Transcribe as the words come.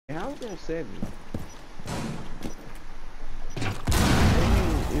How's that 7?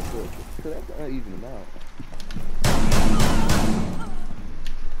 That's an uneven amount.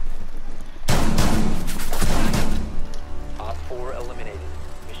 Op 4 eliminated.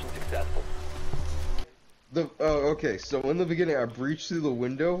 Mission successful. Okay, so in the beginning I breach through the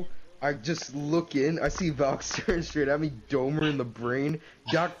window, I just look in, I see Valk staring straight at me, Domer in the brain.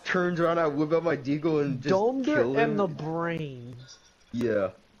 Doc turns around, I whip out my deagle and just kill him. In the brain. Yeah.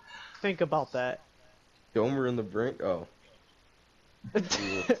 Think about that. Domer in the brain? Oh.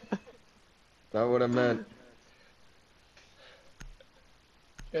 Not what I meant.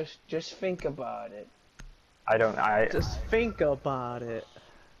 Just think about it. Just think about it.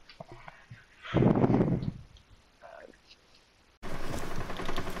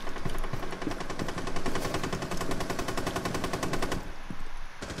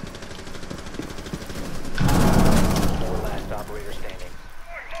 Last operator standing.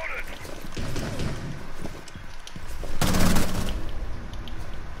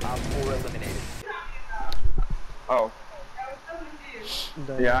 Op 4 eliminated. Oh.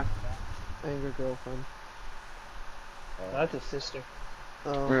 Damn. Yeah. Angry girlfriend. That's a sister.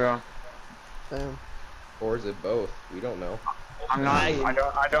 Oh. Yeah. Damn. Or is it both? We don't know. I'm not.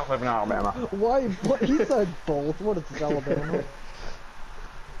 I don't live in Alabama. Why? What? He said both. What is this, Alabama?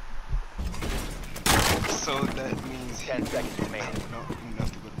 So that means 10 seconds I remaining. have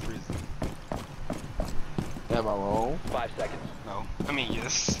enough to go to prison. Am I wrong? 5 seconds. No. I mean,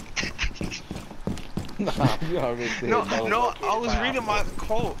 yes. Nah, you already said No, no. no, I was reading my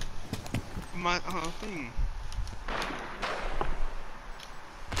quote. My thing.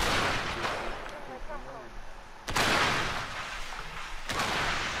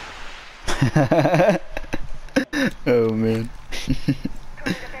 Oh man.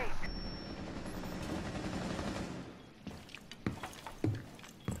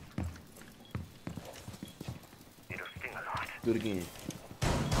 Do it again.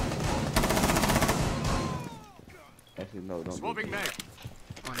 Actually, no, don't. Swapping do it. mag.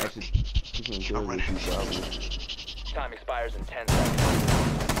 Actually, you can do it with you, probably. Time expires in 10 seconds.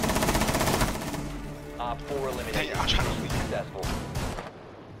 Op 4 eliminated. Hey, I'm trying to Mission leave. successful.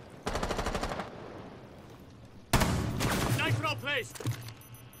 Sniper out placed.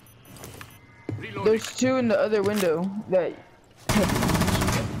 Reloading. There's two in the other window that.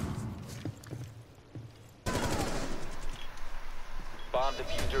 Bomb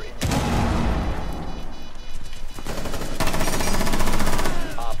diffuser in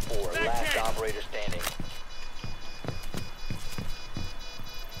Op 4, last operator standing.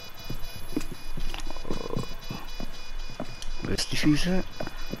 Where's the diffuser?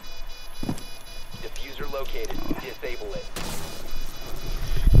 Diffuser located. Disable it.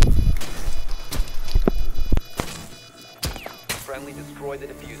 Friendly destroy the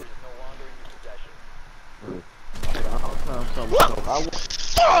diffuser. Is no longer in your possession.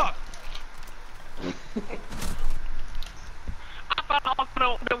 Fuck! I thought I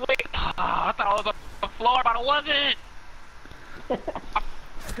was the way. I thought I was on the floor, but I wasn't.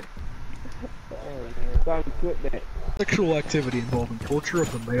 Sexual activity involving torture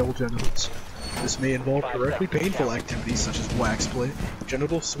of the male genitals. This may involve directly painful activities such as wax play,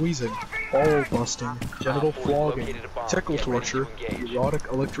 genital squeezing, ball busting, genital flogging, tickle torture, erotic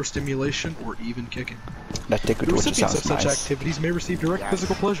electrostimulation, or even kicking. That tickle The torture recipients of sounds such nice. activities may receive direct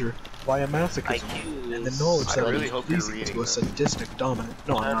physical pleasure via masochism, and the knowledge that really it is hope you're pleasing reading to a this. sadistic dominant.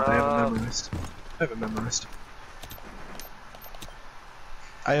 No, I'm not. I haven't memorized. I haven't memorized.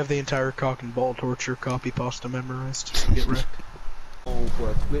 I have the entire cock and ball torture copy pasta memorized. So get wrecked. For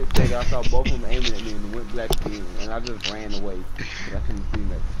a split second, I saw both of them aiming at me and went black screen, and I just ran away. I couldn't see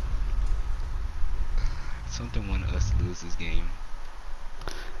nothing. Something want us to lose this game.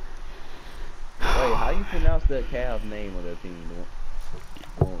 Wait, how you pronounce that calf's name of that team?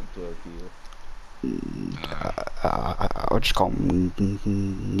 Going to a kill. I'll just call him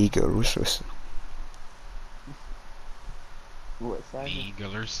Nico Russos. What, Simon?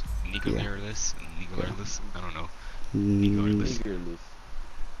 Negarless? Yeah. Negarless? Negarless? I don't know. Negarless. Eagerless.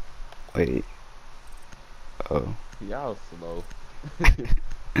 Wait. Oh. Y'all slow.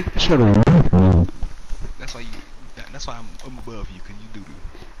 Shut up. That's why I'm above you, cause you do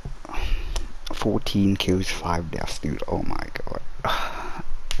 14 kills, 5 deaths, dude. Oh my god.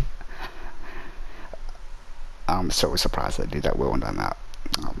 I'm so surprised I did that well on that map.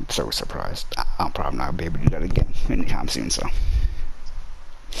 I'm so surprised. I'm probably not gonna be able to do that again anytime soon, so.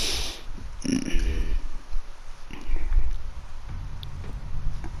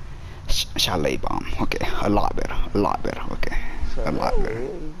 Chalet bomb. Okay, a lot better. A lot better. Okay, a lot better.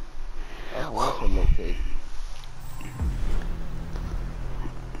 I want to locate.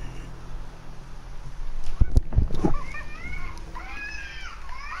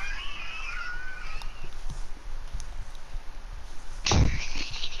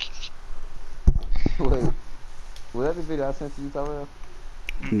 that the video I sent to you, Tyrell?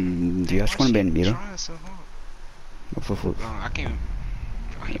 Do you guys want to be in the middle? Trying so hard. I can't.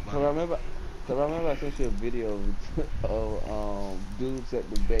 So I remember I sent you a video of dude set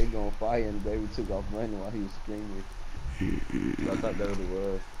the baby on fire and the baby took off running while he was screaming. So I thought that what it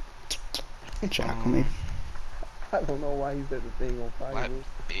was. Jackal, maybe? I don't know why he set the thing on fire.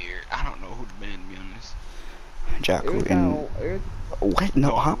 Blackbeard. I don't know who the band, to be honest. Jackal and... What?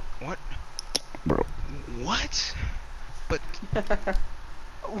 No, huh? What? Bro. What? But...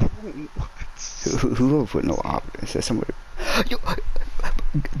 what? Who put no op? It says somebody... Yo,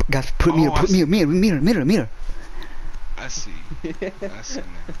 guys, put mirror. I see. I see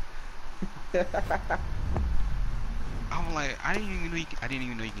now. I'm like, I didn't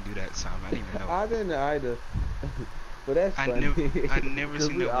even know you can do that, Simon. I didn't even know. I didn't either. But that's funny. I never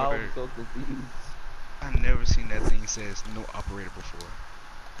seen that word. So confused. I never seen that thing says no operator before.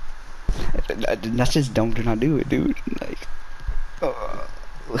 That's just dumb to not do it, dude. Like, so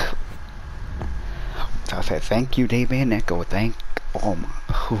I said, thank you, Dave and Echo. Oh my.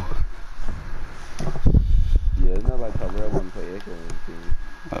 Yeah, it's not like Tyrell want to play Echo or anything.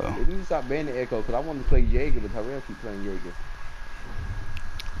 They need to stop banning Echo because I want to play Jaeger, but Tyrell keep playing Jaeger.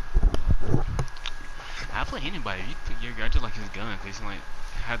 I play anybody. You pick Jaeger, I just like his gun because he like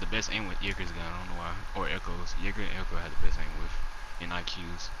had the best aim with Jaeger's gun. I don't know why. Or Echo's. Jaeger and Echo had the best aim with in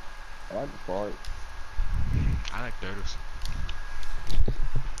IQs. I like the fart. I like turtles.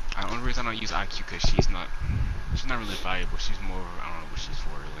 The only reason I don't use IQ because she's not really valuable. She's more, I don't know what she's for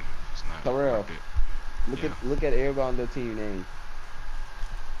really. She's not. Tyrell, look at everybody on the team name.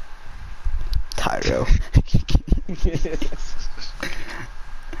 Tyrell.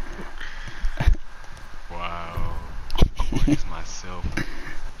 Wow. I'm gonna use myself.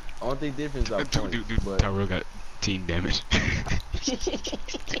 Only difference are points, dude, Tyrell got team damage.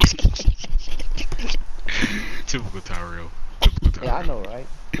 Typical Tyrell. Yeah, I know, right?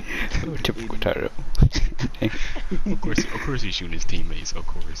 Typical Tyrell. Of course he's shooting his teammates, of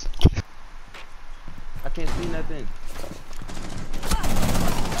course. I can't see nothing.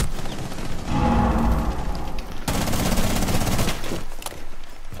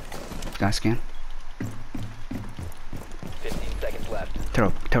 Guys scan. 15 seconds left.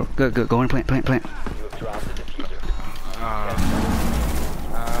 Throw. Go in, plant. You have dropped the diffuser.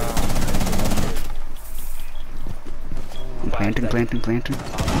 Planting.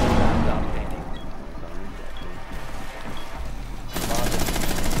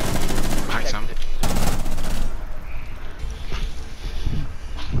 Alright, Sam.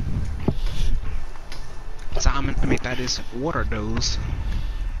 Simon, I mean, that is water dose.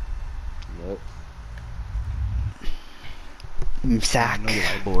 Yep. Sack. I know you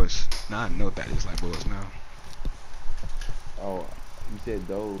like boys. Now I know what that is like boys now. Oh, you said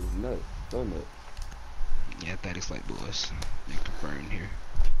those nuts. Those nuts. Yeah, that is like boys. You confirm here.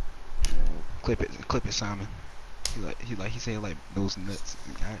 Yeah. Clip it, Simon. He said like those nuts.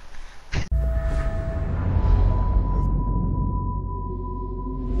 Alright.